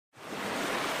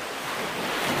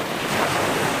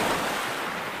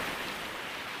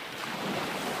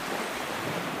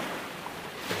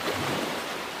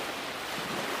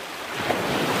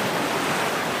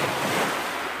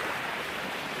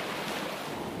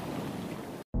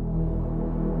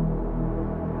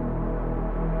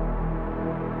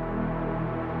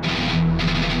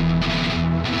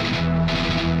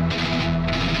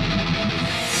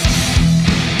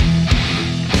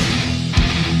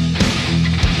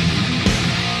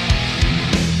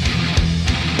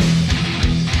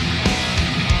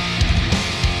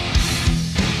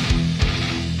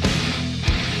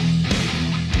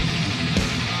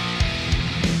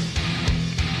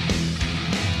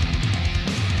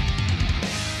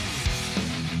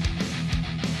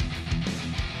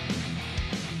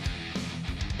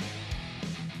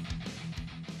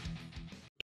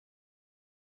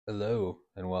Hello,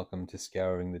 and welcome to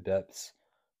Scouring the Depths,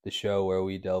 the show where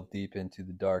we delve deep into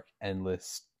the dark,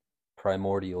 endless,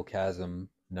 primordial chasm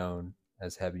known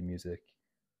as heavy music.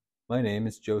 My name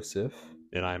is Joseph,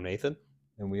 And I'm Nathan.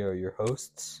 and we are your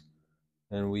hosts,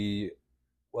 and we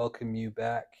welcome you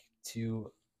back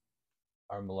to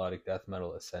our Melodic Death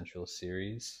Metal Essential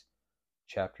Series,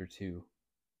 Chapter 2.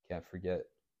 Can't forget.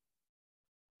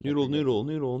 Noodle, noodle,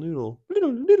 noodle, noodle,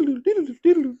 noodle, noodle, noodle,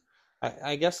 noodle.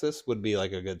 I guess this would be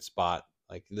like a good spot,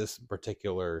 like this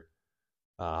particular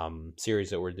series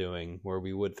that we're doing, where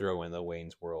we would throw in the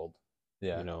Wayne's World,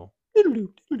 Yeah.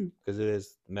 because it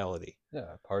is melody.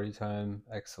 Yeah, party time,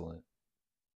 excellent.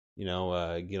 Get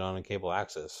on a cable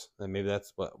access, and maybe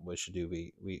that's what we should do.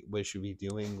 We should be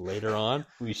doing later on.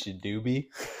 We should do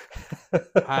be.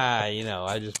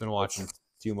 I just been watching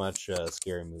too much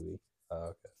scary movie. Oh,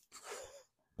 okay.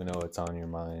 I know what's on your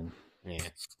mind. Yeah,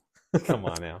 come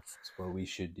on now. It's what we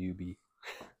should do be.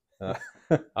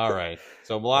 All right.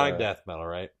 So melodic death metal,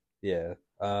 right? Yeah.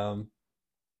 On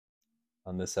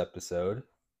this episode,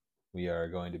 we are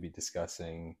going to be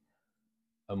discussing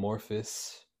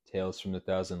Amorphis, Tales from the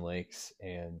Thousand Lakes,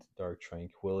 and Dark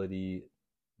Tranquillity,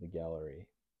 the Gallery.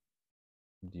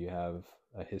 Do you have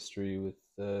a history with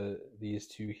these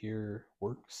two here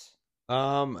works?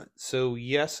 So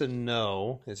yes and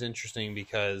no. It's interesting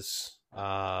because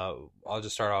I'll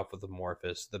just start off with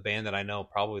Amorphis, the band that I know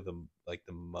probably the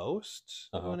most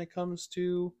when it comes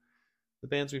to the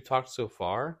bands we've talked so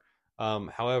far.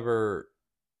 However,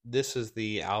 this is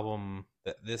the album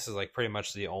this is like pretty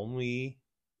much the only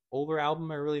older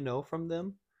album I really know from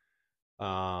them.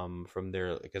 From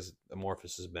their, because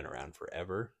Amorphis has been around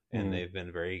forever and they've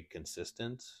been very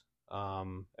consistent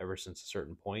ever since a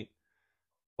certain point.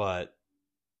 But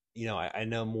I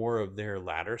know more of their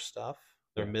latter stuff,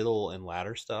 their middle and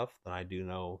latter stuff, than I do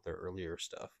know their earlier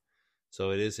stuff.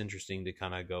 So it is interesting to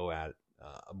kind of go at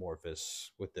Amorphis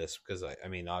with this, because I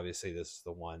mean, obviously this is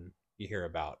the one you hear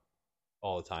about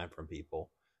all the time from people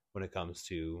when it comes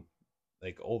to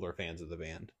like older fans of the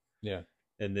band. Yeah.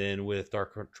 And then with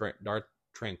Dark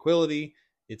Tranquillity,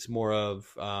 it's more of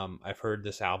I've heard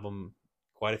this album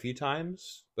quite a few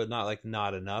times, but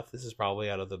not enough. This is probably,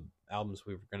 out of the albums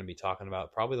we were going to be talking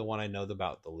about, probably the one I know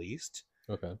about the least.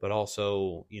 Okay. But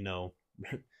also, I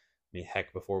mean,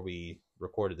 heck, before we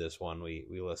recorded this one, we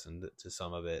listened to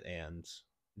some of it, and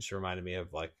it just reminded me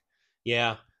of like,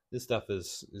 yeah, this stuff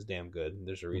is damn good.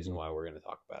 There's a reason why we're going to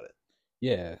talk about it.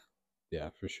 Yeah,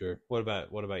 for sure. What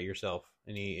about yourself?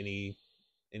 Any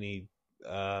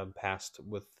past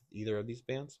with either of these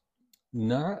bands?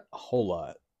 Not a whole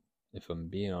lot, if I'm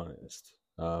being honest.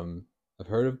 I've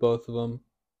heard of both of them.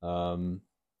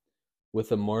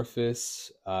 With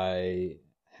Amorphis, I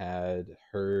had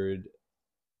heard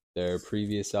their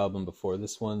previous album before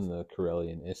this one, the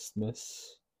Corellian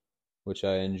Isthmus, which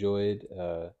I enjoyed.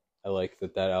 I like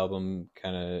that album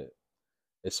it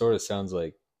sort of sounds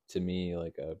like, to me,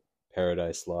 like a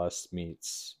Paradise Lost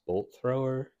meets Bolt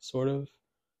Thrower, sort of,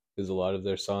 because a lot of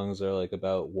their songs are like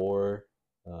about war,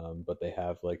 but they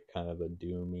have like kind of a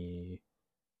doomy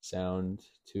sound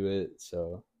to it.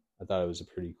 So I thought it was a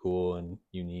pretty cool and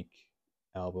unique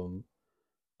album.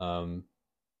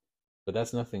 But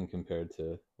that's nothing compared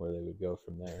to where they would go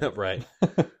from there. Right.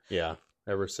 Yeah.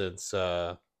 Ever since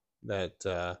that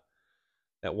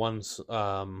one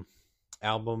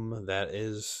album that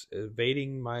is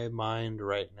evading my mind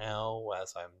right now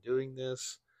as I'm doing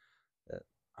this, that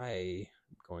I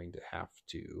am going to have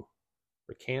to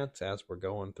recant as we're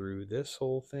going through this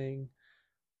whole thing.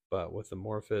 But with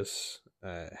Amorphis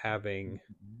having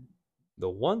the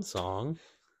one song,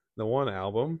 the one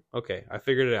album, okay, I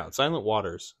figured it out. Silent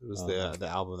Waters was the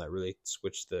album that really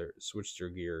switched their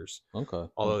gears. Okay.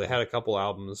 Although they had a couple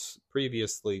albums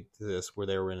previously to this where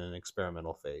they were in an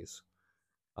experimental phase.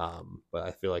 But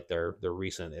I feel like their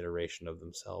recent iteration of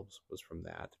themselves was from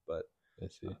that. But I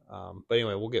see. But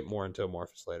anyway, we'll get more into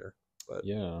Amorphis later. But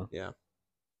yeah,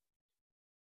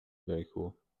 very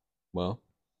cool. Well,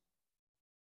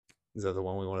 is that the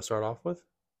one we want to start off with?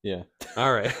 Yeah.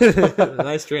 All right.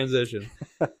 Nice transition.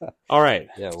 All right.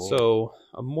 Yeah. So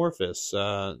Amorphis,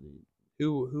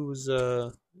 who's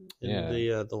in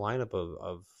the lineup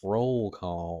of roll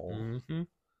call? Mm-hmm.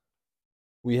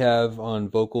 We have on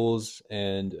vocals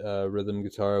and rhythm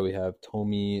guitar, we have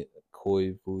Tomi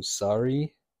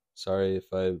Koivusari. Sorry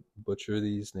if I butcher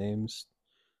these names.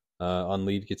 On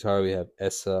lead guitar, we have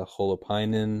Esa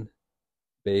Holopainen.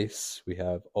 Bass, we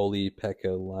have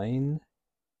Olli-Pekka Laine.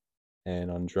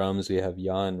 And on drums, we have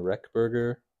Jan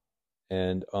Reckberger.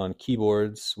 And on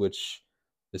keyboards, which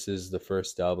this is the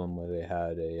first album where they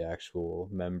had a actual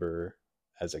member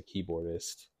as a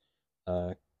keyboardist,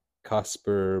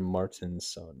 Kasper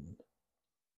Martinsson.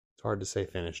 It's hard to say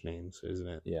Finnish names, isn't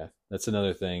it? Yeah, that's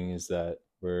another thing, is that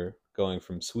we're going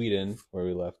from Sweden, where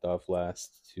we left off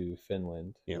last, to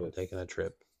Finland. We're taking a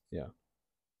trip. Yeah.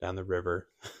 Down the river.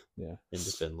 Yeah.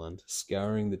 Into Finland.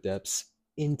 Scouring the depths.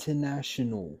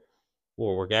 International.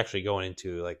 Well, we're actually going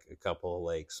into like a couple of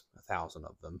lakes, 1,000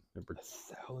 of them.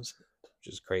 1,000.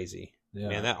 Which is crazy. Yeah.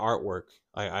 Man, that artwork.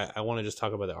 I want to just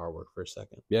talk about the artwork for a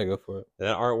second. Yeah, go for it.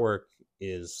 That artwork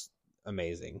is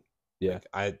amazing. Yeah.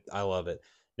 Like, I love it.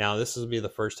 Now, this will be the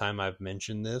first time I've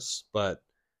mentioned this, but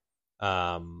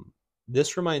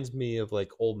this reminds me of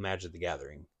like old Magic the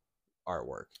Gathering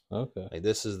artwork. Okay. Like,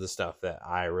 this is the stuff that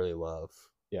I really love.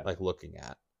 Yeah. Like looking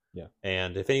at. Yeah.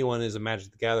 And if anyone is a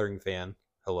Magic the Gathering fan,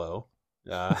 hello.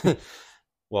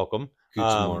 Welcome.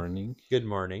 Good morning. Good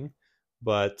morning.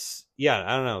 But yeah,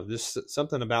 I don't know. This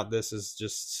something about this is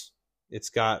just it's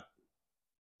got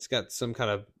some kind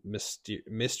of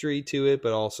mystery to it,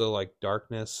 but also like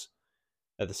darkness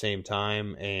at the same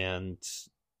time. And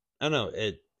I don't know,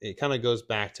 it kind of goes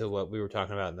back to what we were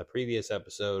talking about in the previous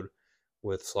episode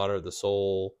with Slaughter of the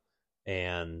Soul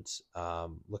and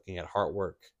looking at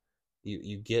Heartwork.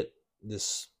 You get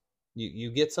this.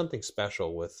 You get something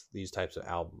special with these types of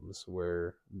albums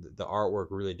where the artwork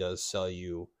really does sell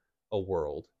you a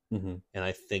world. Mm-hmm. And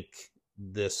I think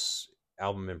this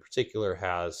album in particular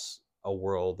has a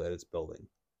world that it's building.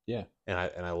 Yeah. And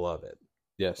I love it.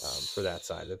 Yes. For that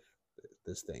side of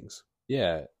these things.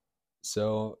 Yeah.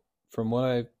 So from what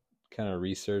I kind of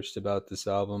researched about this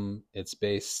album, it's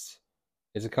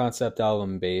a concept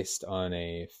album based on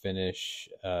a Finnish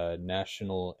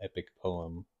national epic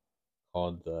poem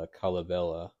called the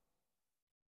Kalevala,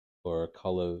 or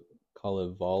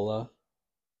Kalevala.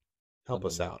 Help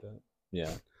us out.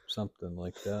 Yeah, something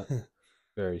like that.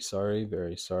 Very sorry,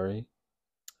 very sorry.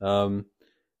 But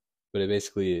it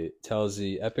basically tells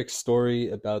the epic story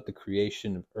about the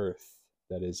creation of Earth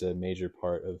that is a major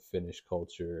part of Finnish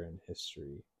culture and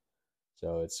history.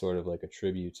 So it's sort of like a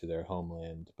tribute to their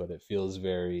homeland, but it feels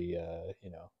very,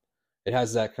 it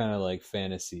has that kind of like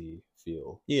fantasy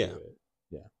feel. Yeah. To it.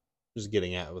 Yeah. Just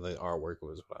getting at with the artwork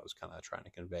was what I was kind of trying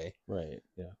to convey. Right.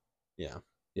 Yeah. Yeah.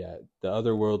 Yeah. The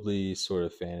otherworldly sort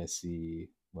of fantasy,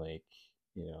 like,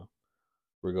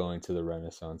 we're going to the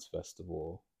Renaissance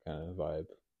Festival kind of vibe,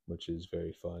 which is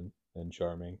very fun and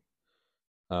charming.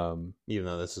 Even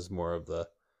though this is more of the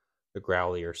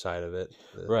growlier side of it.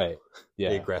 Right. Yeah.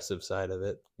 The aggressive side of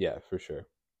it. Yeah, for sure.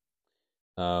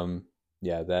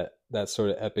 Yeah, that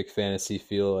sort of epic fantasy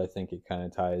feel, I think it kind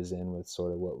of ties in with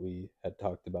sort of what we had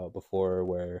talked about before,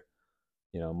 where,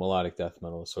 melodic death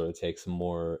metal sort of takes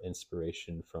more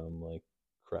inspiration from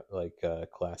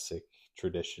classic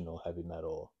traditional heavy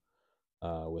metal,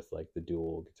 with like the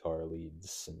dual guitar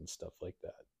leads and stuff like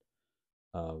that.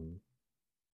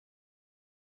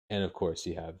 And of course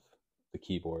you have the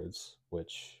keyboards,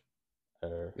 which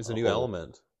is a new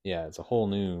element. Yeah, it's a whole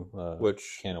new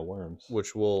can of worms,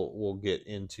 which we'll get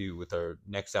into with our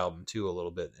next album too, a little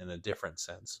bit in a different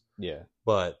sense. Yeah,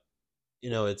 but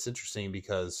it's interesting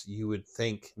because you would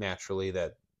think naturally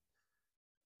that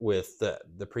with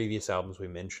the previous albums we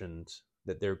mentioned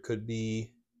that there could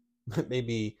be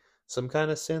maybe some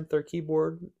kind of synth or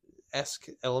keyboard-esque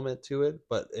element to it,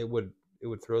 but it would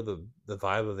throw the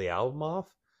vibe of the album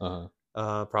off.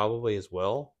 Probably as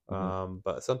well. Mm-hmm.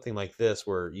 But something like this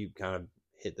where you kind of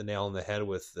hit the nail on the head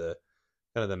with the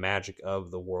kind of the magic of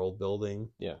the world building.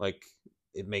 Yeah. Like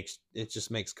it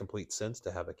just makes complete sense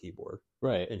to have a keyboard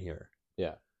right in here.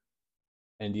 Yeah.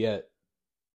 And yet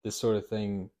this sort of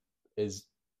thing is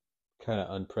kind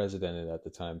of unprecedented at the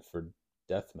time for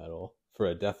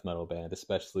a death metal band,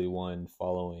 especially one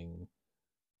following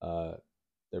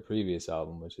their previous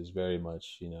album, which is very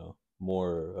much,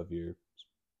 more of your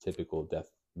typical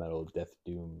death metal, death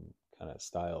doom kind of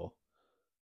style.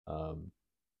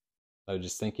 I was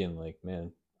just thinking, like,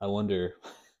 man, I wonder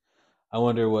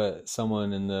what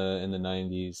someone in the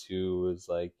 90s who was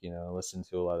like, listened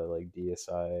to a lot of like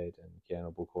Deicide and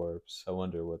Cannibal Corpse, I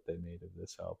wonder what they made of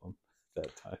this album at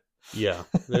that time. Yeah,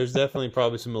 there's definitely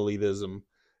probably some elitism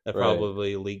that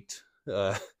probably leaked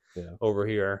over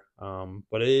here.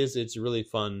 But it's really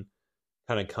fun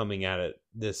kind of coming at it,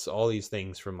 all these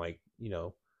things from like,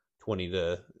 20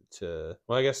 to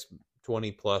well, I guess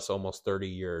 20 plus almost 30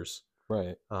 years.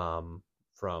 Right. From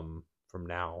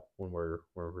now when we're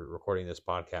recording this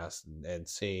podcast and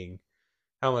seeing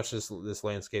how much this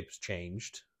landscape has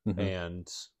changed. Mm-hmm. And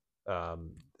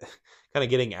kind of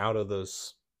getting out of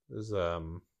those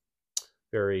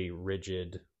very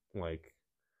rigid, like,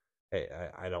 hey,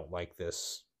 I don't like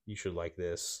this, you should like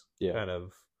this kind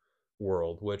of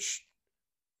world, which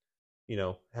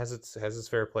has its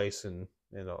fair place in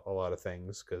a lot of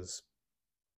things, because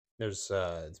there's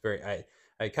it's very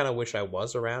I kind of wish I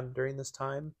was around during this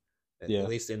time, at Yeah.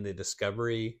 least in the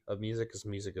discovery of music, because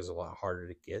music is a lot harder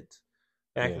to get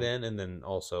back Yeah. then. And then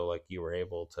also, like, you were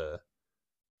able to,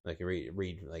 like,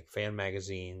 read like fan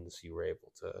magazines. You were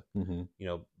able to, Hmm.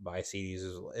 buy CDs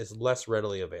is less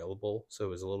readily available, so it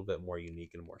was a little bit more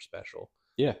unique and more special.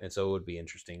 Yeah. And so it would be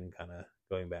interesting kind of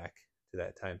going back to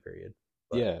that time period.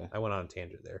 But Yeah. I went on a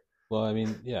tangent there. Well, I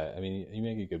mean, yeah, I mean, you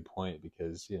make a good point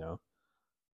because,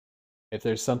 if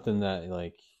there's something that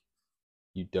like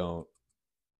you don't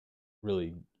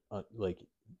really like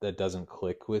that doesn't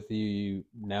click with you,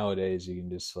 nowadays you can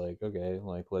just like, okay,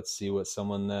 like let's see what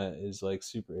someone that is like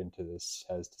super into this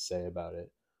has to say about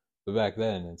it. But back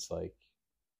then it's like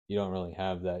you don't really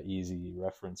have that easy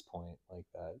reference point like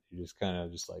that. You just kind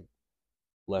of just like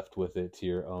left with it to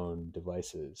your own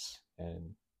devices,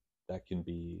 and that can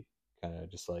be kind of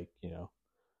just like,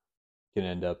 can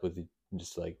end up with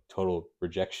just like total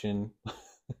rejection,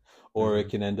 or it Mm-hmm.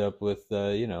 can end up with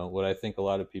what I think a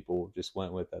lot of people just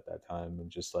went with at that time, and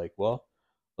just like, well,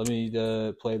 let me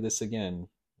play this again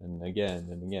and again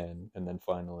and again, and then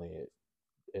finally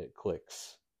it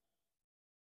clicks.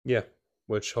 Yeah,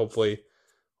 which hopefully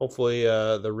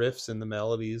the riffs and the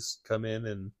melodies come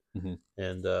in Hmm.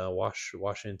 and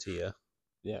wash into you,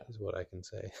 Yeah. is what I can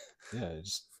say. Yeah,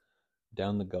 just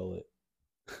down the gullet.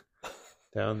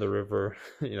 Down the river,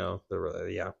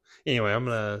 yeah. Anyway, I'm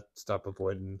gonna stop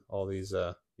avoiding all these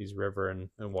river and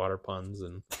water puns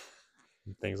and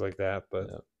things like that. But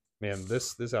Yeah. man,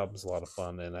 this album's a lot of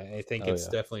fun, and I think Oh it's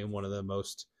yeah. definitely one of the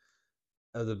most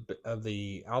of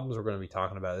the albums we're going to be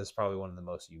talking about. This is probably one of the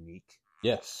most unique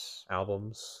Yes.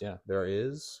 albums Yeah. there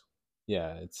is.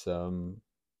 Yeah, it's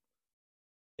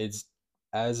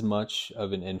as much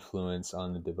of an influence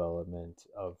on the development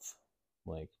of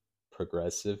like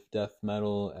progressive death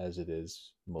metal as it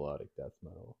is melodic death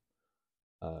metal.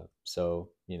 So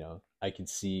I could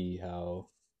see how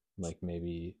like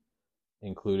maybe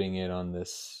including it on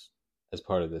this as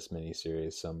part of this mini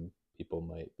series, some people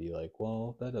might be like,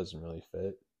 well, that doesn't really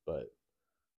fit, but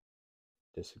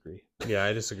disagree. Yeah,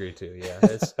 I disagree too. Yeah,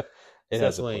 it's It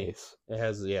has a definitely, place, it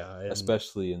has, yeah. And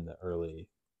especially in the early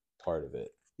part of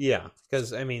it. yeah,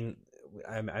 because I mean,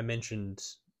 I mentioned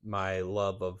my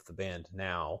love of the band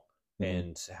now, Hmm.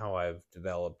 and how I've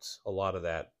developed a lot of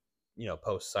that,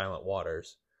 post Silent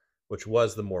Waters, which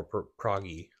was the more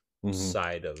proggy Hmm.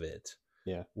 side of it,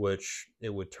 Yeah. which it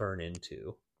would turn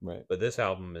into. Right. But this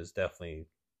album is definitely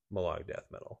melodic death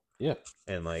metal, Yeah.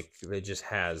 and like it just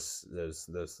has those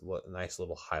nice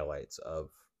little highlights of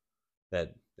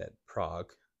that prog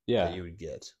that Yeah. you would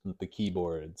get. The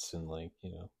keyboards and like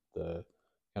the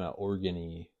kind of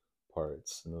organy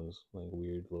parts and those like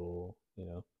weird little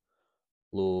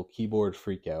keyboard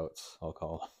freakouts, I'll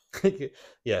call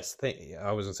Yes,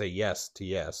 I was gonna say yes to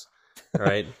yes,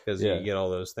 right? Because them. you get all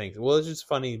those things. Well, it's just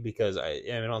funny because I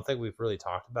don't think we've really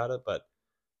talked about it, but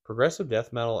progressive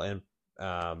death metal and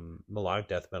melodic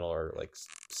death metal are like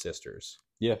sisters.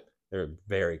 Yeah. They're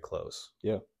very closely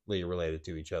Yeah. related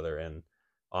to each other, and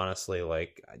honestly,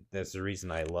 like, that's the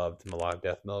reason I loved melodic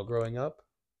death metal growing up.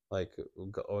 Like,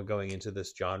 going into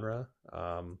this genre,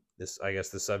 this, I guess,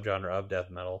 the subgenre of death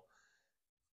metal,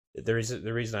 the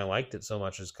reason I liked it so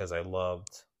much is because I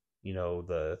loved,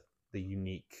 the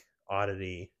unique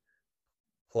oddity,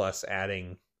 plus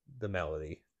adding the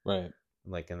melody. Right.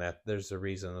 Like, and that there's a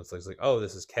reason it's like, oh,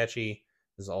 this is catchy.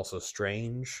 This is also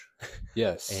strange,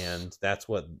 Yes. and that's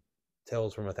what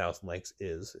Tales from a Thousand Lakes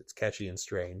is. It's catchy and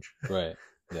strange. Right.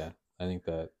 Yeah. I think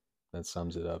that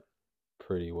sums it up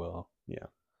pretty well. Yeah.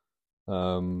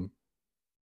 Um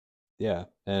yeah.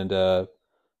 And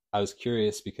I was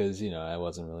curious because I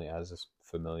wasn't really as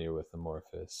familiar with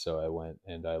Amorphis, so I went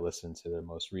and I listened to their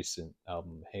most recent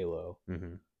album, Halo,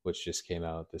 Mm-hmm. which just came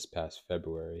out this past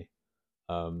February,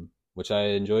 which I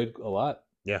enjoyed a lot.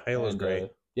 Yeah, Halo's And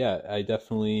great. yeah, I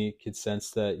definitely could sense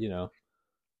that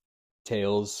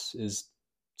Tails is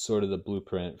sort of the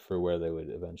blueprint for where they would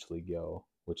eventually go,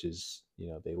 which is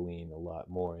they lean a lot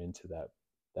more into that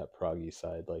proggy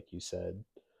side, like you said,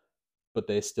 but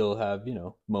they still have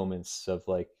moments of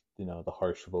like the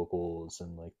harsh vocals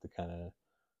and like the kind of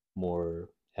more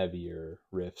heavier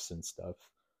riffs and stuff.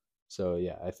 So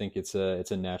yeah, I think it's a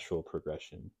natural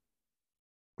progression.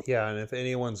 Yeah, and if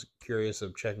anyone's curious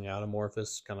of checking out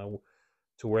Amorphis, kind of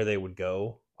to where they would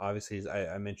go, obviously,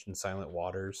 I mentioned Silent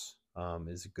Waters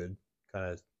is a good kind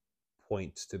of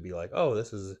point to be like, oh,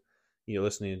 this is,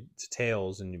 listening to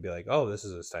Tales, and you'd be like, oh, this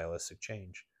is a stylistic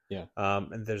change. Yeah.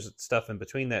 And there's stuff in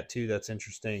between that too that's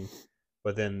interesting.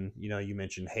 But then, you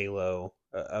mentioned Halo.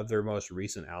 Of their most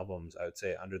recent albums, I would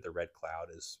say Under the Red Cloud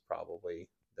is probably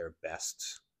their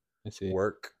best I see.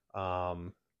 work.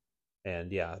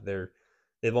 And yeah,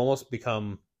 they've almost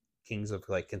become kings of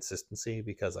like consistency,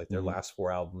 because like their Hmm. last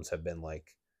four albums have been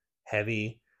like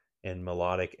heavy and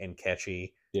melodic and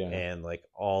catchy, Yeah. and like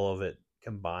all of it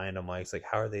combined. I'm like, it's like,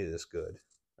 how are they this good?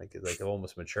 Like they've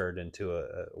almost matured into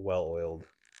a well-oiled,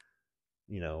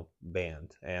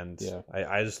 band. And Yeah.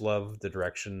 I just love the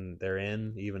direction they're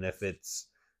in, even if it's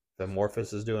the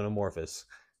Amorphis is doing Amorphis.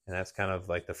 And that's kind of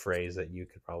like the phrase that you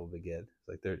could probably get. It's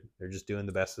like they're just doing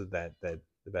the best of that the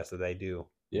best that they do,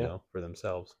 Yeah. for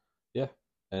themselves. Yeah.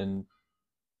 And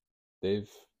they've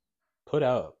put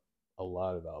out a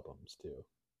lot of albums too.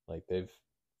 Like they've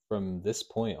from this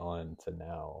point on to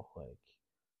now, like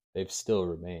they've still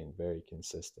remained very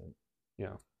consistent.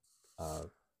 Yeah. Uh,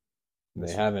 they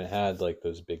This haven't had like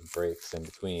those big breaks in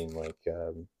between, like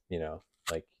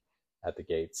like at the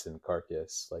Gates and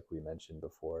Carcass, like we mentioned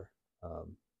before.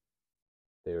 Um,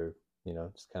 they were,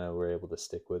 just kind of were able to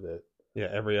stick with it. Yeah,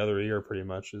 every other year pretty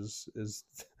much is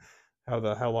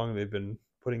how long they've been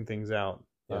putting things out.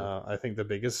 Yeah. I think the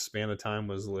biggest span of time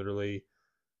was literally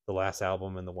the last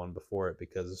album and the one before it,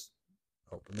 because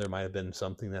there might have been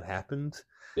something that happened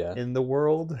Yeah. in the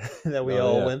world that we Oh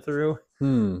all yeah. went through.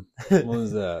 What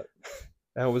was that?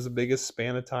 That was the biggest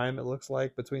span of time, it looks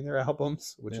like, between their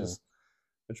albums, Yeah.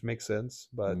 which makes sense.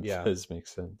 But It yeah, does make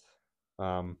sense.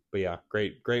 but yeah,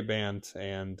 great band.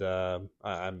 And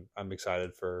I'm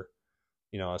excited for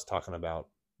us talking about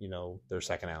their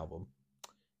second album.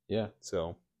 Yeah.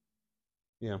 So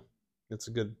yeah, it's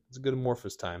a good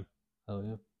Amorphous time. Oh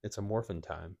yeah. It's a morphin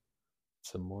time.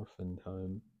 It's a morphin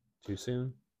time. Too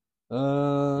soon?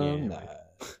 Nah.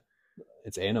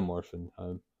 It's anamorphin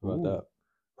time. How about Ooh.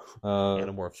 that?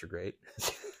 Animorphs are great.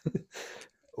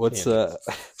 What's Tangents.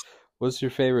 what's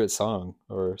your favorite song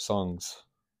or songs?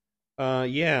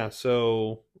 Yeah,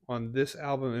 so on this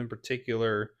album in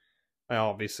particular, I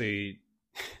obviously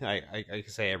I can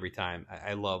say every time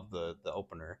I love the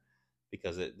opener,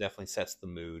 because it definitely sets the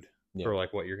mood Yeah. for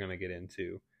like what you're gonna get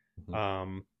into.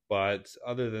 Hmm. But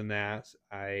other than that,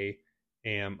 I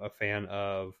am a fan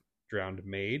of Drowned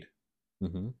Maid.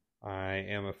 Hmm. I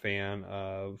am a fan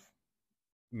of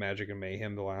Magic and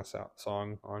Mayhem, the last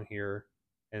song on here,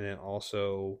 and then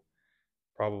also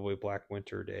probably Black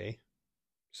Winter Day.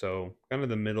 So kind of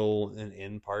the middle and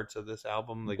end parts of this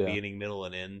album, like Yeah. beginning, middle,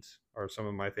 and end, are some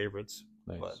of my favorites.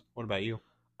 But Nice. what about you?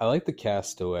 I like the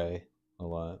Castaway a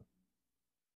lot.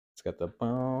 It's got the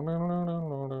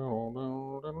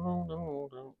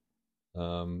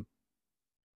um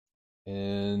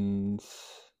and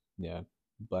yeah,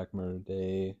 Black Murder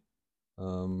Day.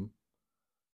 Um,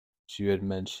 which you had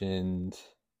mentioned,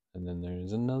 and then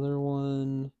there's another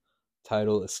one.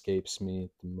 Title escapes me at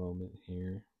the moment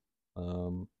here.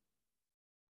 Um,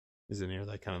 Is it near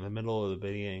like kind of the middle of the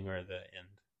beginning or the end?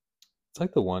 it's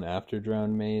like the one after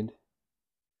Drowned Maid.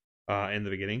 In the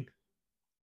beginning,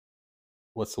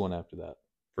 What's the one after that?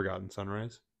 Forgotten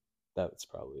Sunrise. That's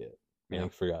probably it. I Yeah,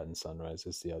 think Forgotten Sunrise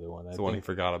is the other one. it's I the one he think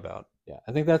forgot about. yeah,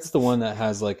 I think that's the one that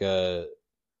has like it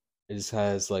just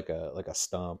has like a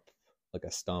stomp, like a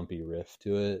stompy riff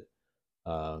to it,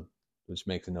 which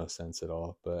makes no sense at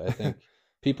all. But I think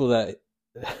people that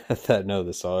that know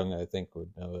the song, I think,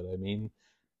 would know what I mean.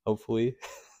 Hopefully,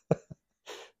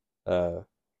 uh,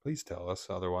 Please tell us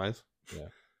otherwise. yeah,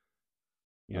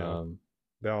 You know,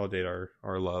 validate our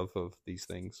love of these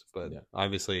things. But yeah,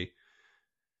 obviously,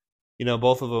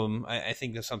 both of them. I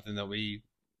think that's something that we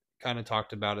kind of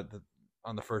talked about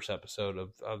on the first episode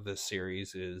of this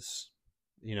series. Is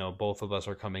both of us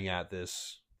are coming at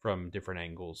this from different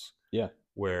angles. yeah,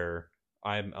 Where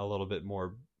I'm a little bit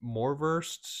more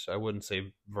versed. I wouldn't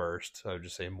say versed. I would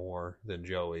just say more than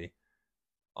Joey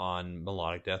on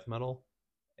melodic death metal,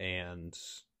 and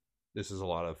this is a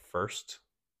lot of first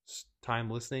time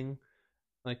listening.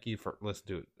 Like you've listened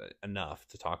to it enough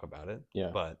to talk about it, yeah,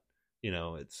 but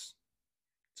it's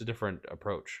a different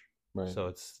approach. right, So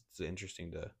it's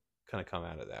interesting to kind of come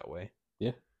at it that way.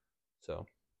 yeah, So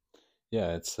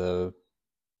yeah. It's our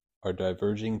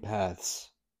diverging paths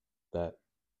that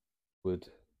would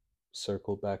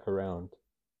circle back around,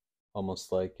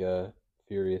 almost like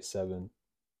Furious 7.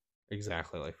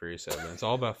 exactly like Furious 7. It's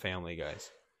all about family, guys.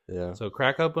 Yeah. So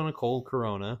crack up on a cold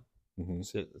Corona. Hmm.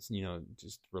 Sit,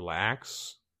 just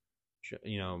relax.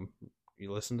 You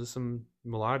listen to some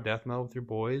melodic death metal with your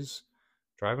boys,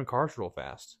 driving cars real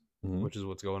fast, Hmm. which is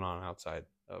what's going on outside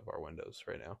of our windows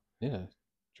right now. Yeah.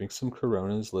 Drink some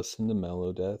Coronas, listen to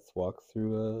MeloDeath, walk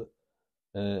through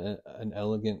an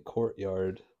elegant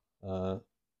courtyard.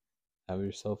 Have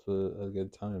yourself a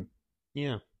good time.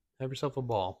 Yeah, have yourself a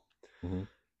ball. Mm-hmm.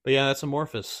 But yeah, that's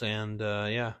Amorphis, and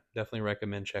yeah, definitely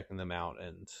recommend checking them out.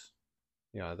 And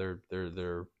yeah,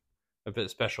 they're a bit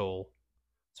special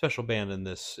band in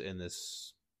this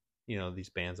these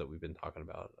bands that we've been talking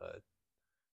about.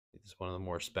 It's one of the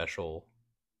more special,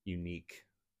 unique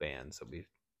bands that we've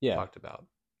Yeah, talked about.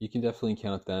 you can definitely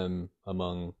count them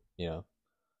among,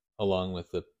 along with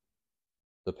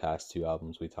the past two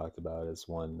albums we talked about, as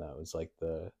one that was like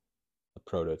the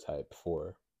prototype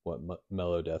for what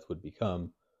MeloDeath would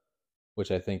become,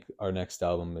 which I think our next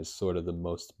album is sort of the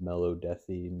most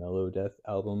MeloDeathy MeloDeath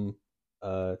album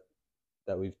uh,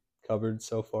 that we've covered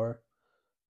so far.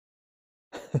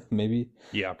 Maybe.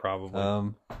 Yeah, probably.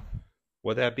 Um,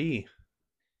 Would that be?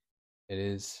 it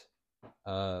is.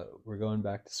 We're going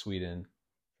back to Sweden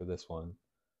for this one.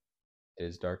 It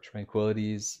is Dark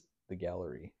Tranquillity's The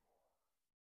Gallery.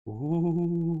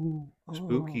 Ooh, Oh,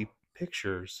 spooky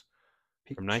pictures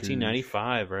from pictures.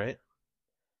 1995, right?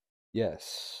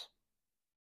 Yes,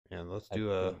 And I think. let's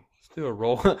do a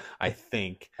roll. I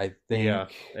think. I Yeah,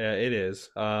 think. yeah, it is.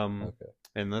 Okay.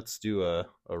 And let's do a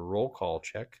roll call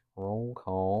check. Roll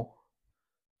call.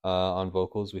 On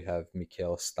vocals, we have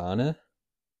Mikael Stane.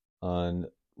 On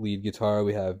lead guitar,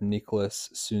 we have Niklas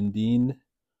Sundin.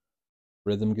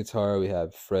 Rhythm guitar, we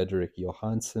have Frederick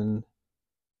Johansson.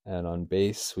 And on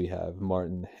bass, we have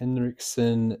Martin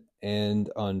Henriksen. And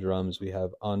on drums, we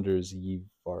have Anders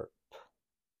Givarp.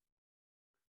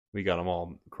 We got them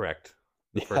all correct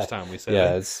the Yeah, first time we said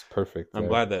yeah, it. it's perfect I'm there.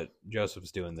 glad that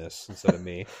Joseph's doing this instead of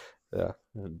me. Yeah.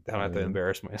 I don't have to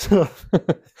embarrass myself.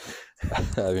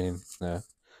 I mean, yeah.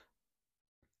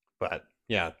 But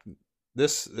yeah,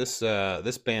 this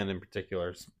band in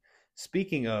particular.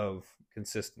 Speaking of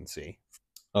consistency,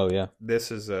 Oh, yeah.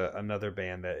 this is another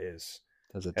band that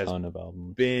There's a has ton of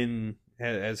albums.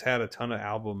 has had a ton of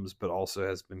albums, but also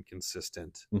has been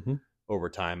consistent Mm-hmm. over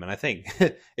time. And I think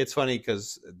it's funny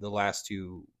because the last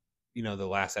two, the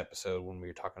last episode when we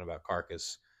were talking about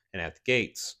Carcass and At the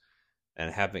Gates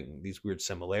and having these weird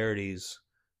similarities,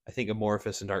 I think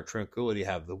Amorphis and Dark Tranquillity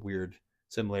have the weird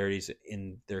similarities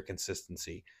in their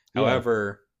consistency. Yeah.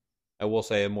 However, I will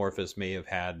say Amorphis may have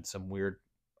had some weird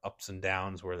ups and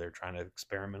downs where they're trying to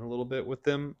experiment a little bit with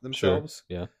themselves.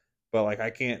 Sure. Yeah. But like I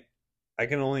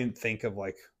can only think of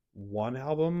like one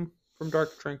album from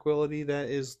Dark Tranquillity that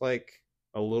is like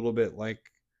a little bit like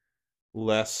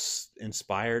less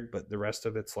inspired, but the rest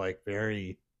of it's like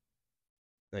very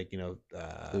like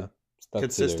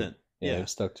consistent. They've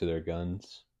stuck to their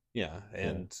guns. Yeah,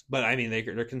 but I mean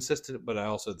they're consistent, but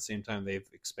also at the same time they've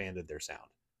expanded their sound.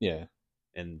 Yeah.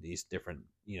 And these different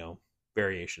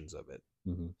variations of it.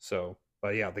 Mm-hmm. So,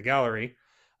 but yeah, The Gallery,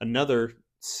 another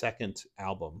second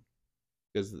album,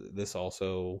 because this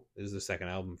also is the second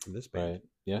album from this band. Right.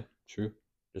 Yeah. True.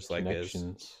 Just like as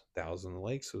Thousand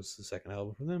Lakes was the second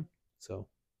album from them. So,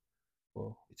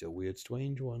 well, it's a weird,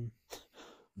 strange one.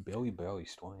 Billy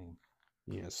Stwang.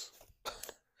 Yes.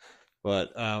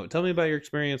 But tell me about your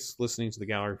experience listening to The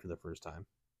Gallery for the first time.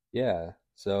 Yeah.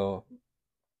 So,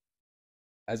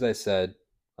 as I said,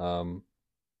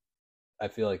 I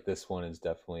feel like this one is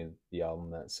definitely the album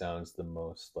that sounds the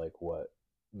most like what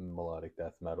melodic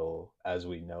death metal as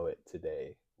we know it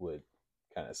today would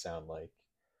kind of sound like.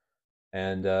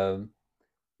 And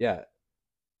yeah,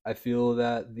 I feel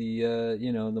that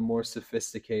the more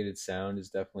sophisticated sound is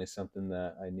definitely something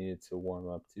that I needed to warm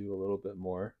up to a little bit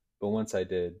more. But once I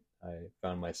did, I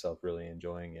found myself really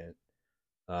enjoying it.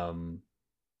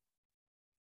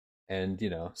 And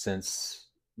since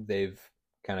they've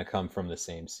kind of come from the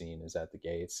same scene as At the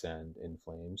Gates and In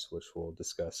Flames, which we'll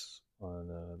discuss on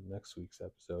next week's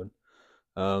episode,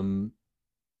 I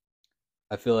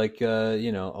feel like a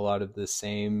lot of the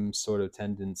same sort of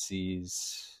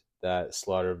tendencies that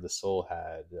Slaughter of the Soul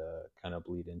had kind of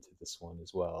bleed into this one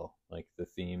as well, like the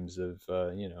themes of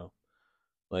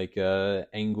like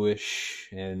anguish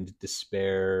and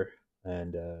despair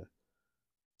and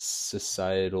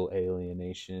societal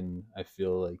alienation. I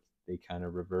feel like they kind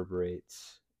of reverberate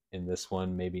in this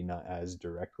one, maybe not as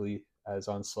directly as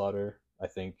on Slaughter. I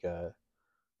think the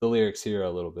lyrics here are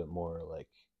a little bit more like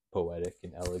poetic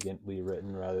and elegantly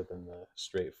written rather than the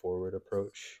straightforward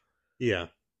approach. Yeah,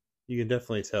 you can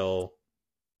definitely tell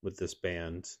with this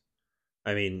band.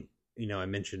 I mean, I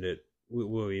mentioned it.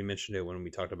 We mentioned it when we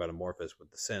talked about Amorphis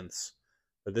with the synths,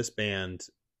 but this band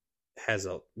has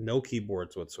no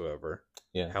keyboards whatsoever.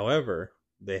 Yeah. However,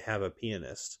 they have a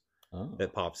pianist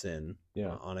that pops in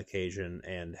Yeah. on occasion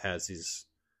and has these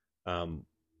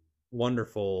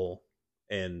wonderful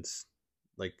and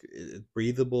like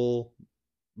breathable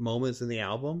moments in the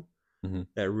album Mm-hmm.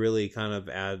 that really kind of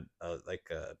add like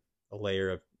a layer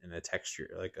of and a texture,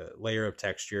 like a layer of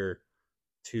texture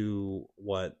to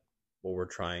what we're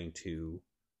trying to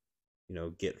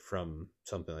get from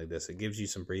something like this. It gives you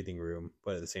some breathing room,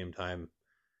 but at the same time,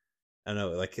 I don't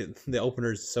know, like the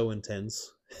opener is so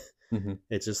intense. Mm-hmm.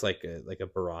 It's just like a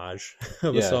barrage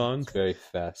of a Yeah, song. it's very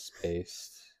fast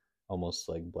paced, almost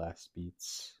like blast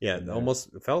beats. Yeah, in it there. almost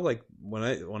felt like when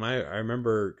I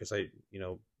remember, because I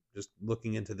just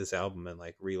looking into this album and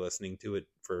like re-listening to it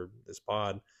for this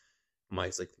pod, I'm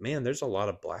like, man, there's a lot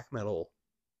of black metal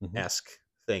Mm-hmm. esque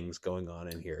things going on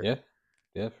in here, Yeah,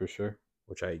 yeah, for sure.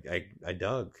 which I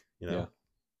dug, Yeah,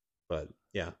 But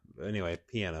yeah, anyway,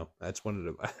 piano. I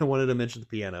wanted to mention the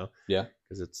piano yeah,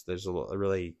 because there's a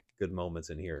really good moments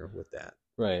in here with that.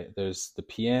 right. There's the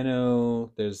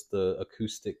piano. There's the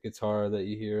acoustic guitar that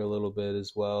you hear a little bit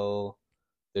as well.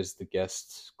 There's the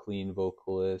guest clean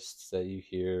vocalists that you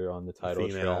hear on the The title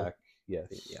female, track.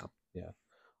 Yes, yeah, yeah.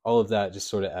 All of that just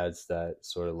sort of adds that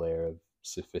sort of layer of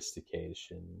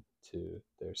sophistication to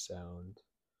their sound.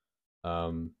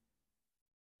 Um,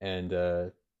 and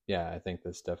yeah, I think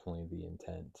that's definitely the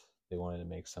intent. They wanted to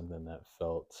make something that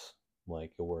felt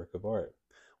like a work of art.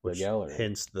 The which gallery.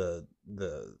 hence the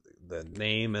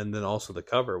name and then also the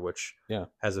cover, which Yeah.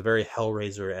 has a very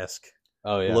Hellraiser esque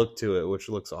Oh yeah. look to it, which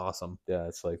looks awesome. Yeah,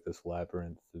 it's like this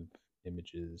labyrinth of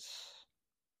images.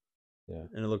 Yeah.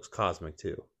 And it looks cosmic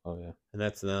too. Oh yeah. And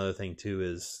that's another thing too,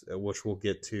 is which we'll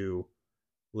get to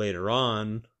later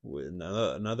on with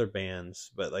another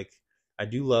bands, but like I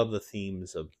do love the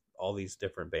themes of all these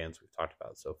different bands we've talked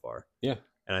about so far. Yeah.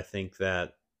 And I think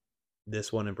that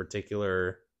this one in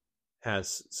particular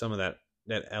has some of that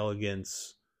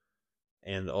elegance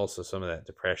and also some of that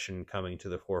depression coming to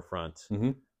the forefront.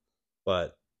 Mm-hmm.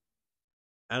 But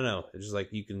I don't know, it's just like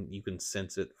you can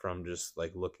sense it from just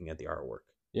like looking at the artwork.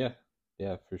 Yeah.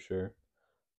 Yeah, for sure.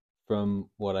 From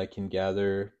what I can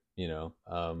gather,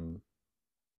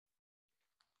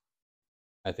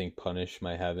 I think Punish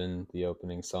My Heaven, the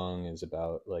opening song, is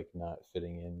about like not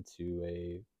fitting into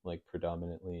a like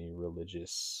predominantly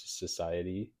religious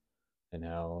society and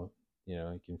how,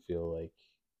 it can feel like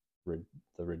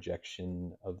the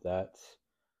rejection of that.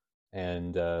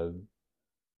 And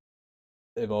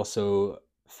they've also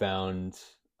found,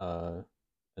 in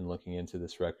looking into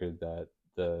this record, that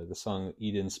the song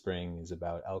Eden Spring is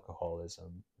about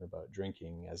alcoholism, about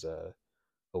drinking as a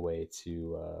way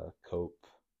to cope.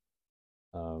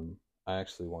 I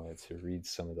actually wanted to read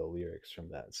some of the lyrics from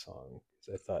that song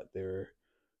because I thought they were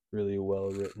really well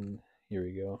written. Here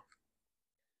we go.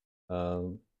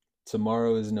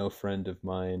 Tomorrow is no friend of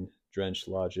mine. Drench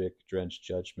logic, drench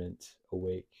judgment.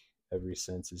 Awake, every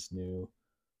sense is new.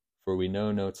 For we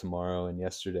know no tomorrow, and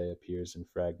yesterday appears in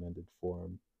fragmented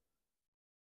form.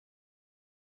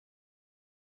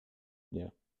 Yeah.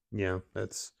 Yeah,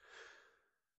 it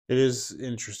is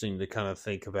interesting to kind of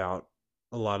think about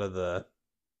a lot of the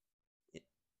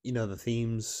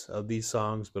themes of these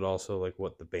songs, but also like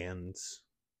what the bands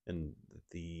and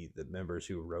the members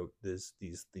who wrote these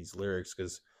lyrics,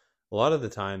 because a lot of the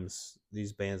times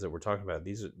these bands that we're talking about,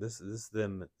 this is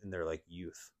them in their like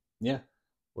youth, Yeah.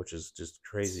 which is just It's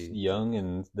crazy. young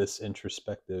and this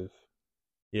introspective.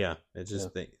 Yeah, it's Yeah.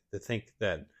 just to think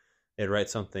that they'd write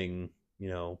something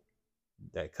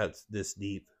that cuts this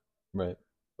deep, Right.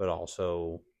 but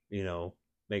also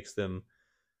makes them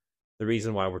the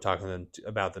reason why we're talking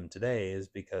about them today is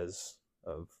because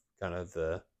of kind of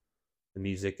the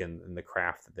music and the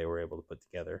craft that they were able to put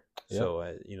together. Yeah.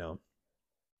 So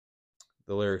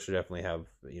the lyrics would definitely have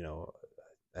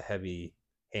a heavy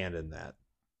hand in that.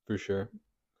 For sure.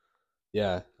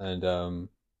 Yeah. And,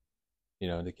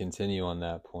 to continue on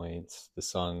that point, the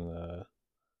song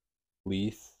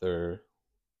Leith, or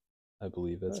I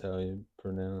believe that's how you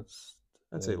pronounce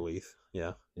I'd say Leith.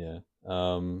 Yeah. Yeah.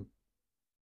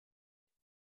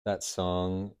 That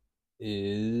song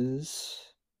is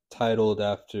titled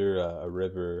after a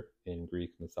river in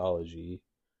Greek mythology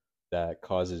that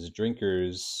causes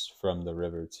drinkers from the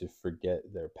river to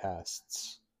forget their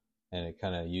pasts. And it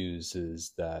kind of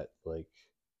uses that, like,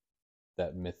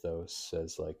 that mythos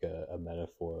as like a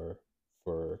metaphor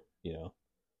for,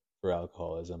 for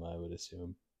alcoholism, I would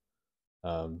assume.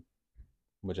 Um,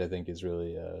 which I think is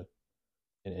really an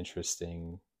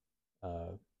interesting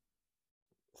uh,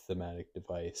 thematic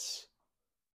device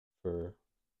for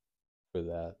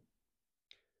that.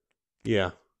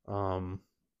 Yeah. Um,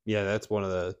 yeah, that's one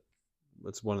of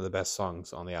the best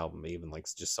songs on the album, even like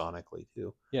just sonically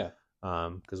too. Yeah.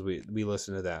 Because we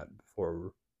listened to that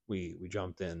before we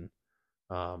jumped in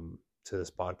to this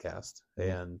podcast,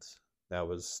 Mhm. and that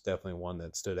was definitely one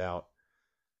that stood out.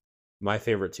 my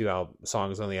favorite two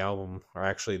songs on the album are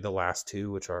actually the last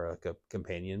two, which are like a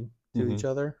companion to Mm-hmm. each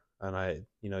other. And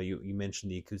you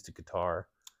mentioned the acoustic guitar,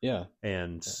 Yeah.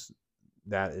 and Yeah.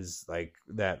 that is like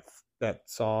that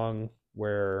song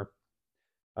where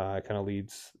it kind of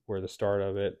leads, where the start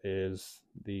of it is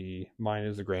the "Mine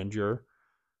is the Grandeur."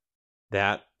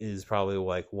 That is probably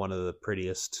like one of the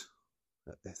prettiest.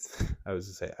 I was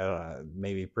to say, I don't know,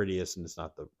 maybe prettiest, and it's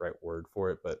not the right word for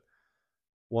it, but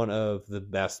one of the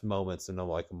best moments in a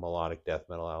melodic death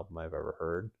metal album I've ever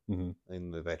heard. Mm-hmm.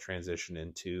 And that transition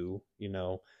into,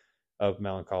 of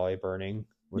Melancholy Burning,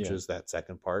 which Yeah. is that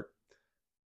second part.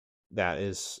 That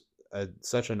is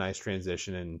such a nice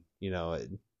transition,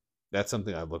 and that's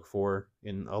something I look for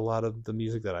in a lot of the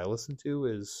music that I listen to,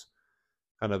 is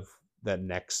kind of that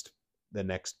next the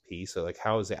next piece. So like,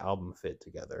 how does the album fit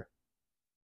together?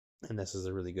 And this is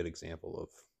a really good example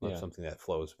of Yeah. something that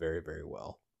flows very, very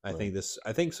well. Right.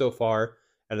 I think so far,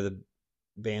 out of the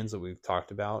bands that we've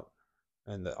talked about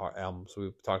and the albums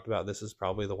we've talked about, this is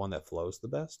probably the one that flows the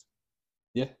best.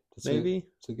 Yeah. Maybe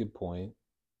That's a good point.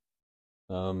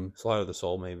 Um. Slaughter of the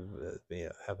Soul maybe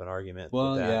have an argument with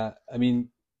Well, that yeah. I mean,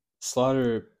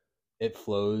 Slaughter, it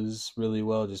flows really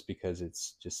well just because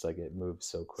it's just like it moves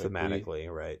so quickly.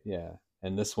 thematically, right? Yeah.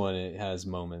 And this one, it has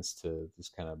moments to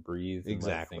just kind of breathe and let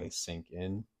Exactly. things sink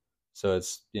in. So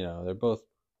it's, they're both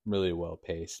really well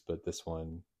paced, but this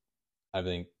one, I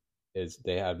think, is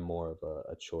they had more of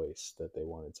a choice that they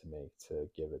wanted to make to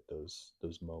give it those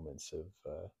moments of,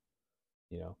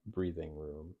 breathing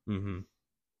room. Mm-hmm.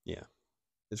 Yeah,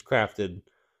 it's crafted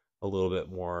a little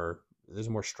bit more. There's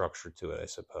more structure to it, I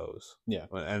suppose. Yeah.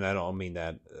 And I don't mean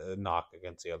that knock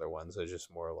against the other ones. It's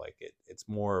just more like it's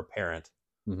more apparent,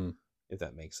 Hmm. if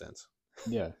that makes sense.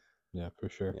 Yeah. Yeah, for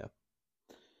sure.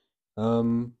 Yeah.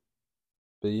 Um,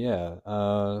 but yeah,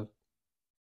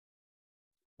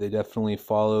 they definitely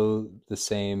follow the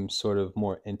same sort of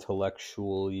more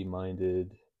intellectually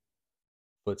minded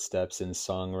footsteps in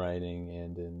songwriting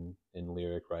and in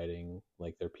lyric writing,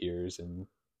 like their peers in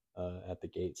at the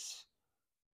Gates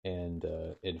and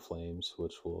In Flames,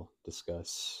 which we'll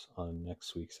discuss on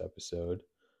next week's episode.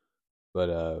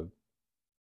 But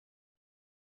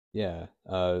yeah,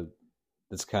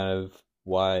 that's kind of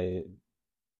why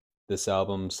this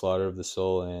album, Slaughter of the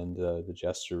Soul, and the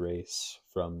Jester Race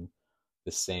from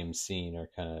the same scene are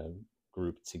kind of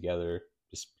grouped together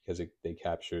just because they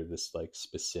capture this like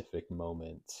specific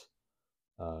moment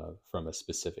from a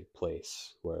specific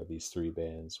place where these three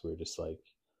bands were just like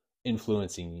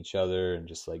influencing each other and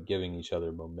just like giving each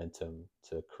other momentum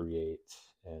to create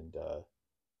and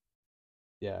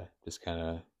yeah, just kind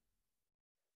of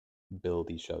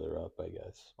build each other up, I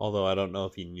guess. Although I don't know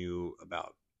if you knew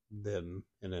about them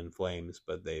and In Flames,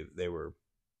 but they were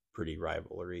pretty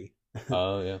rivalry.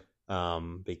 Oh yeah,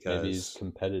 maybe his Because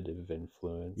competitive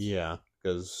influence. yeah,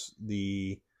 because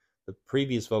the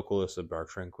previous vocalist of Dark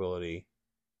Tranquillity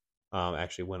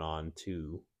actually went on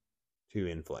to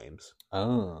In Flames.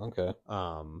 Oh, okay.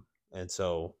 And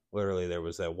so literally there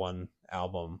was that one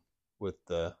album with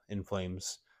the In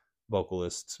Flames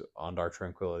vocalist on Dark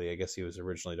Tranquillity. I guess he was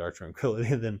originally Dark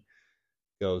Tranquillity, and then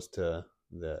goes to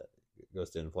the goes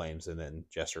to In Flames, and then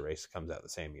Jester Race comes out the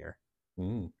same year.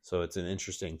 Mm. So it's an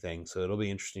interesting thing. So it'll be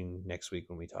interesting next week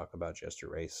when we talk about Jester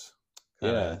Race,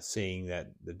 kind Yeah, of seeing that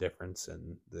the difference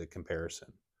and the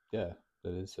comparison. yeah,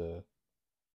 that is that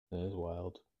is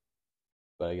wild,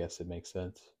 but I guess it makes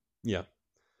sense. Yeah.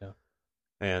 Yeah,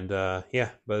 And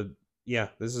yeah, but yeah,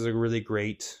 this is a really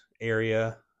great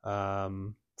area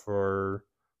for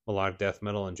melodic death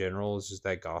metal in general. It's just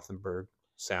that Gothenburg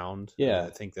sound, and I yeah,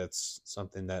 think that's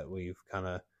something that we've kind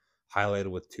of highlighted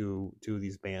with two of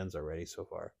these bands already so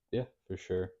far. yeah, for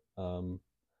sure.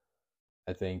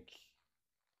 I think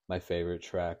my favorite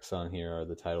tracks on here are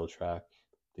the title track,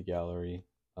 "The Gallery."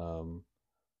 Um,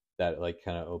 that like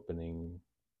kind of opening,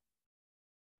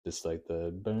 just like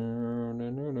the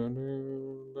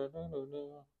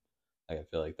like I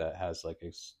feel like that has like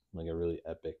a really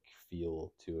epic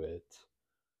feel to it.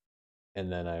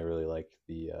 And then I really like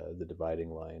the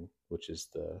dividing line, which is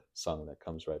the song that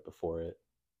comes right before it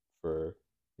for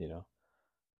you know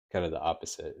kind of the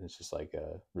opposite. It's just like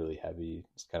a really heavy,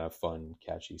 it's kind of fun,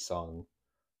 catchy song.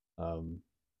 Um,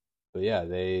 but yeah,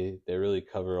 they really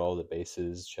cover all the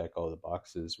bases, check all the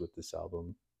boxes with this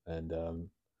album, and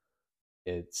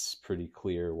it's pretty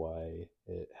clear why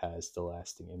it has the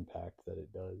lasting impact that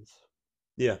it does.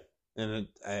 Yeah, and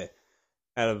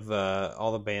out of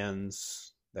all the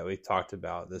bands that we've talked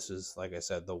about, this is, like I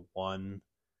said, the one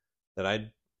that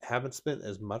I haven't spent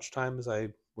as much time as I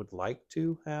would like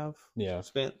to have Yeah.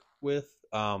 spent with.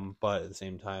 But at the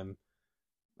same time,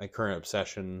 my current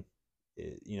obsession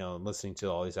listening to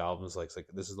all these albums, like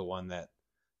this is the one that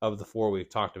of the four we've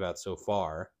talked about so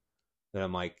far that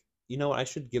I'm like, I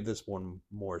should give this one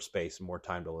more space and more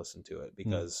time to listen to it Mm.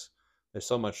 because there's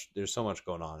so much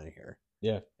going on in here.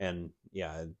 Yeah. And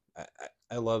yeah,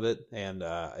 I love it, and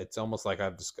it's almost like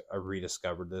I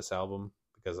rediscovered this album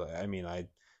because I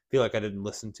feel like I didn't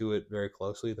listen to it very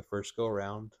closely the first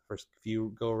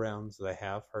few go arounds that I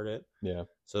have heard it. Yeah.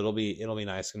 So it'll be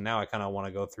nice, and now I kind of want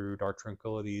to go through Dark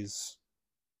Tranquillity's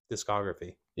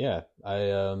discography. Yeah.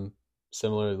 I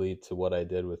similarly to what I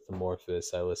did with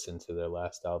Amorphis, I listened to their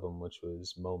last album, which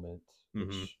was Moment, Mm-hmm.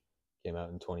 which came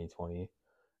out in 2020,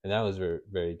 and that was very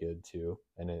very good too.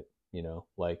 And it,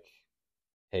 like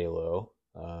Halo,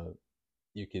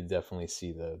 you could definitely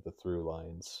see the through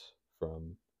lines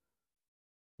from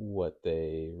what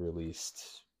they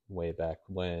released way back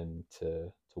when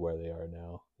to where they are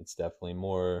now. It's definitely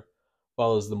more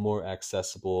follows the more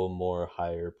accessible, more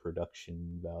higher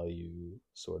production value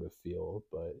sort of feel,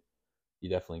 but you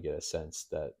definitely get a sense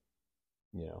that,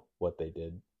 what they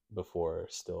did before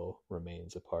still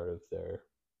remains a part of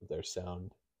their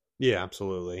sound. Yeah,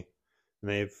 absolutely. And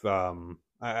they've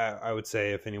I would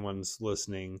say if anyone's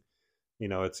listening,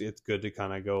 it's good to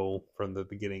kind of go from the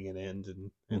beginning and end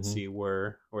and Hmm. see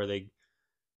where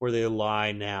they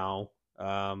lie now.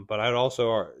 But I'd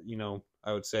also,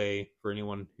 I would say for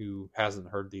anyone who hasn't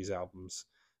heard these albums,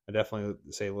 I definitely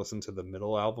say listen to the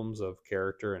middle albums of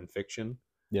Character and Fiction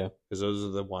Yeah. because those are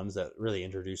the ones that really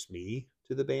introduced me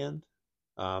to the band.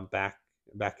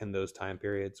 Back in those time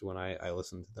periods when I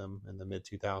listened to them in the mid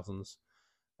 2000s,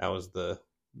 that was the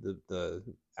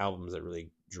albums that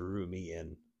really drew me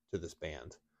in to this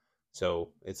band.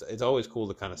 So it's always cool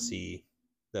to kind of see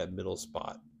that middle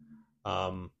spot.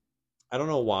 Um, I don't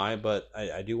know why, but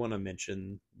I do want to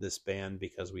mention this band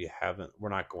because we're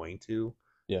not going to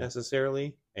Yeah.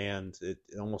 necessarily, and it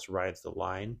almost rides the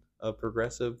line of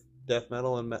progressive death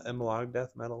metal and melodic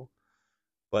death metal.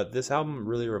 But this album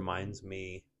really reminds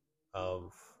me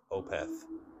of Opeth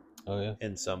Oh yeah.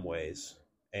 in some ways,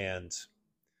 and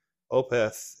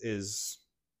Opeth is,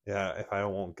 yeah, if I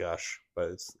won't gush,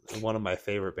 but it's one of my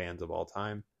favorite bands of all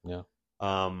time. Yeah.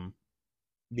 Um,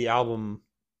 the album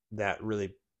that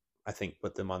really, I think,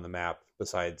 put them on the map,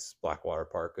 besides Blackwater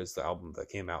Park, is the album that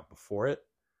came out before it,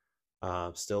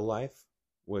 Still Life,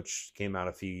 which came out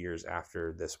a few years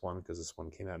after this one because this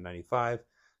one came out in '95.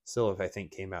 Still Life, I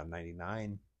think, came out in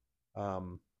 '99,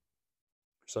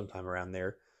 sometime around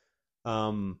there.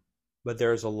 Um, but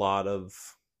there's a lot of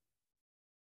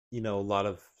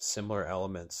similar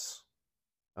elements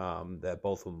that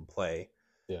both of them play.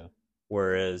 Yeah.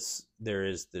 Whereas there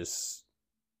is this,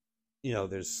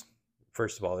 there's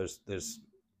first of all there's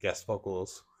guest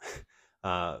vocals,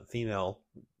 female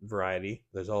variety.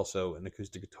 There's also an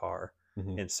acoustic guitar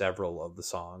Hmm. in several of the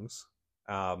songs.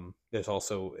 There's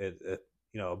also a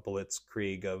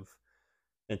blitzkrieg of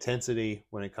intensity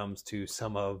when it comes to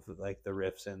some of like the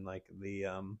riffs and like the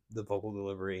vocal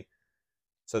delivery.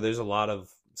 So there's a lot of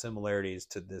similarities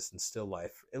to this and Still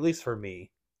Life, at least for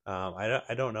me.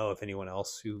 I don't know if anyone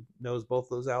else who knows both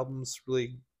those albums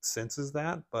really senses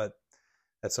that, but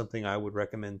that's something I would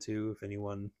recommend too. If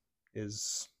anyone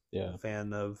is a Yeah.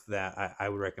 fan of that, I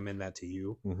would recommend that to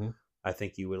you. Hmm. I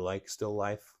think you would like Still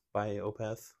Life by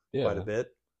Opeth quite a Yeah.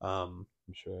 bit. I'm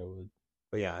sure I would.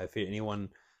 But yeah, if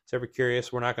anyone is ever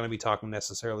curious, we're not going to be talking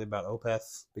necessarily about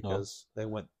Opeth No, because they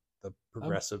went the I'm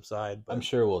progressive side, I'm but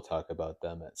sure we'll talk about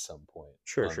them at some point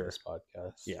sure, on sure. this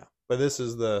podcast. Yeah. But this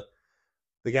is the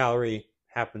gallery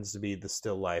happens to be the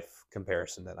Still Life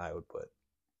comparison that I would put,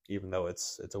 even though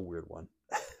it's a weird one.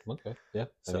 Okay. Yeah.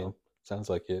 I mean, So sounds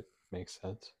like it makes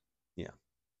sense. yeah,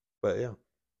 but yeah, All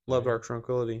love right. Dark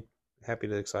Tranquillity. Happy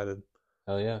to excited.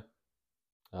 Hell yeah.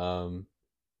 Um,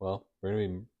 well, we're gonna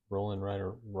be rolling right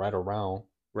around,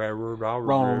 right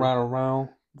around.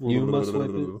 You must whip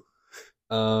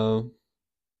it. Um,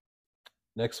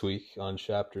 Next week on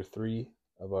Chapter 3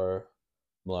 of our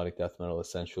Melodic Death Metal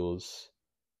Essentials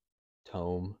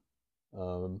tome.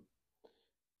 Um,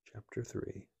 Chapter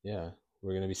 3. yeah,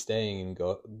 we're gonna be staying in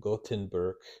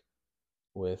Gothenburg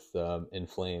with In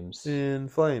Flames. In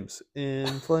flames, in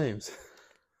flames.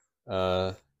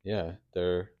 Yeah,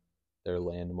 their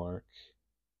landmark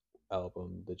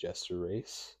album, The Jester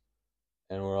Race,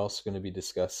 and we're also going to be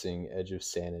discussing Edge of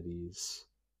Sanity's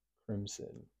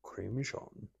Crimson.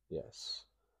 Crimson. Yes,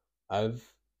 I've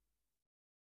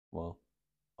well,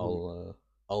 Hmm.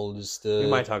 I'll just We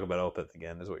might talk about Opeth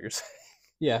again, is what you're saying.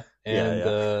 yeah, Yeah, and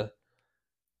yeah.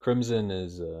 Crimson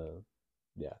is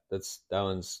yeah, that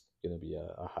one's gonna be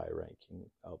a high ranking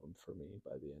album for me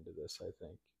by the end of this, I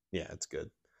think. Yeah, it's good.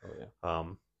 Oh yeah.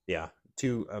 Yeah,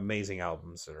 two amazing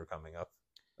albums that are coming up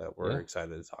that we're Yeah,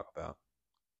 excited to talk about.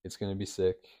 it's gonna be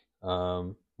sick.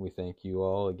 We thank you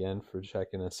all again for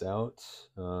checking us out.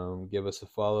 Give us a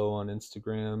follow on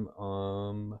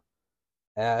Instagram.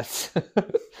 At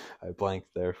I blanked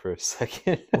there for a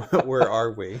second. Where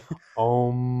are we?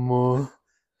 um,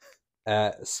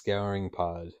 at Scouring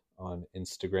Pod on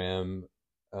Instagram,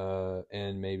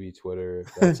 and maybe Twitter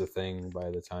if that's a thing by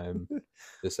the time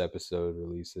this episode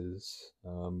releases.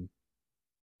 But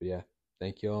yeah,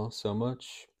 thank you all so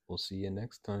much. We'll see you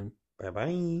next time. Bye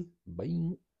bye.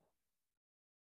 Bye.